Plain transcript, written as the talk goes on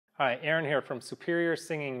Hi, Aaron here from Superior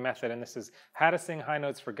Singing Method, and this is how to sing high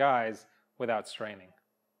notes for guys without straining.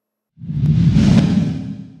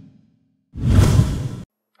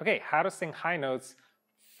 Okay, how to sing high notes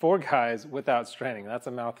for guys without straining. That's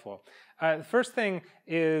a mouthful. The first thing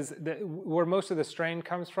is that where most of the strain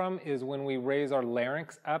comes from is when we raise our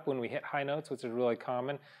larynx up when we hit high notes, which is really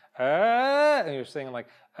common. And you're singing like,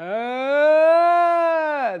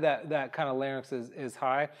 that kind of larynx is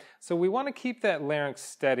high. So we want to keep that larynx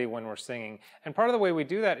steady when we're singing. And part of the way we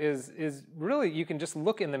do that is really you can just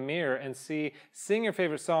look in the mirror and sing your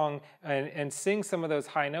favorite song and sing some of those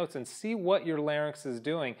high notes and see what your larynx is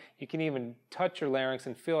doing. You can even touch your larynx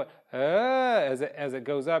and feel it as it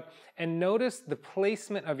goes up. And notice the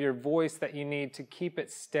placement of your voice that you need to keep it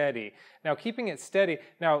steady. Now keeping it steady,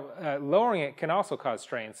 lowering it can also cause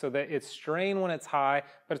strain, so that it's strain when it's high,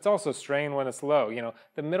 but it's also strain when it's low. You know,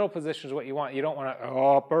 the middle position is what you want. You don't want an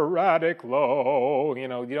operatic low, you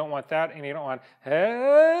don't want that, and you don't want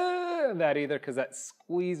that either, because that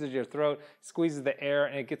squeezes your throat, squeezes the air,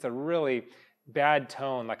 and it gets a really bad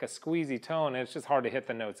tone, like a squeezy tone, and it's just hard to hit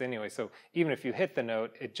the notes anyway. So even if you hit the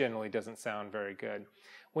note, it generally doesn't sound very good.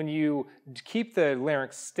 When you keep the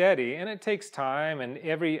larynx steady, and it takes time, and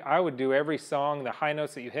I would do every song, the high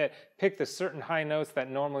notes that you hit, pick the certain high notes that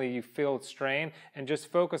normally you feel strain, and just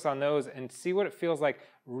focus on those and see what it feels like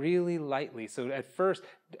really lightly. So at first,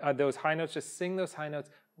 those high notes, just sing those high notes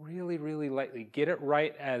really, really lightly. Get it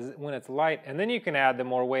right when it's light, and then you can add the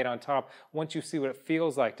more weight on top once you see what it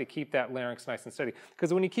feels like to keep that larynx nice and steady.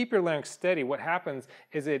 Because when you keep your larynx steady, what happens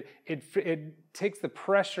is it takes the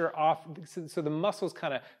pressure off, so the muscles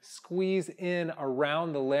kind of squeeze in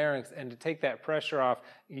around the larynx, and to take that pressure off,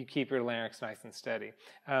 you keep your larynx nice and steady.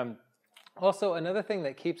 Also, another thing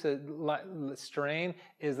that keeps a strain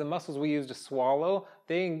is the muscles we use to swallow.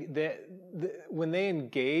 When they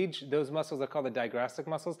engage, those muscles are called the digastric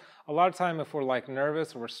muscles. A lot of time, if we're like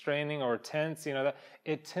nervous or we're straining or tense,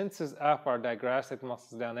 it tenses up our digastric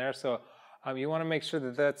muscles down there. So you want to make sure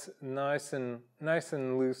that that's nice and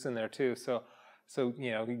loose in there too. So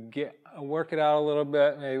you work it out a little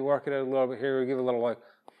bit, maybe work it out a little bit here. We give a little like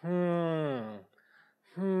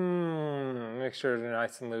make sure it's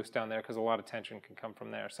nice and loose down there, because a lot of tension can come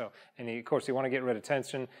from there. So, of course, you want to get rid of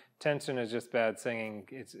tension. Tension is just bad singing.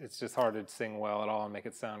 It's just hard to sing well at all and make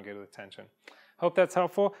it sound good with tension. Hope that's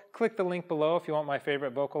helpful. Click the link below if you want my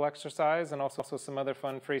favorite vocal exercise and also some other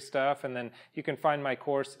fun free stuff. And then you can find my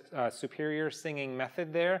course, Superior Singing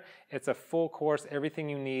Method there. It's a full course, everything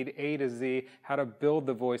you need, A to Z, how to build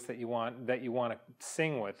the voice that you want to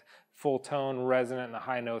sing with. Full tone, resonant, and the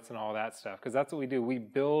high notes and all that stuff. Because that's what we do. We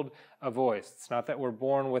build a voice. It's not that we're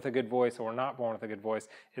born with a good voice or we're not born with a good voice.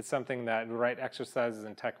 It's something that the right exercises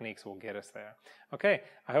and techniques will get us there. Okay,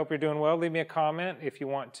 I hope you're doing well. Leave me a comment if you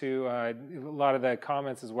want to. A lot of the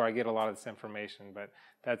comments is where I get a lot of this information. But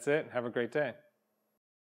that's it. Have a great day.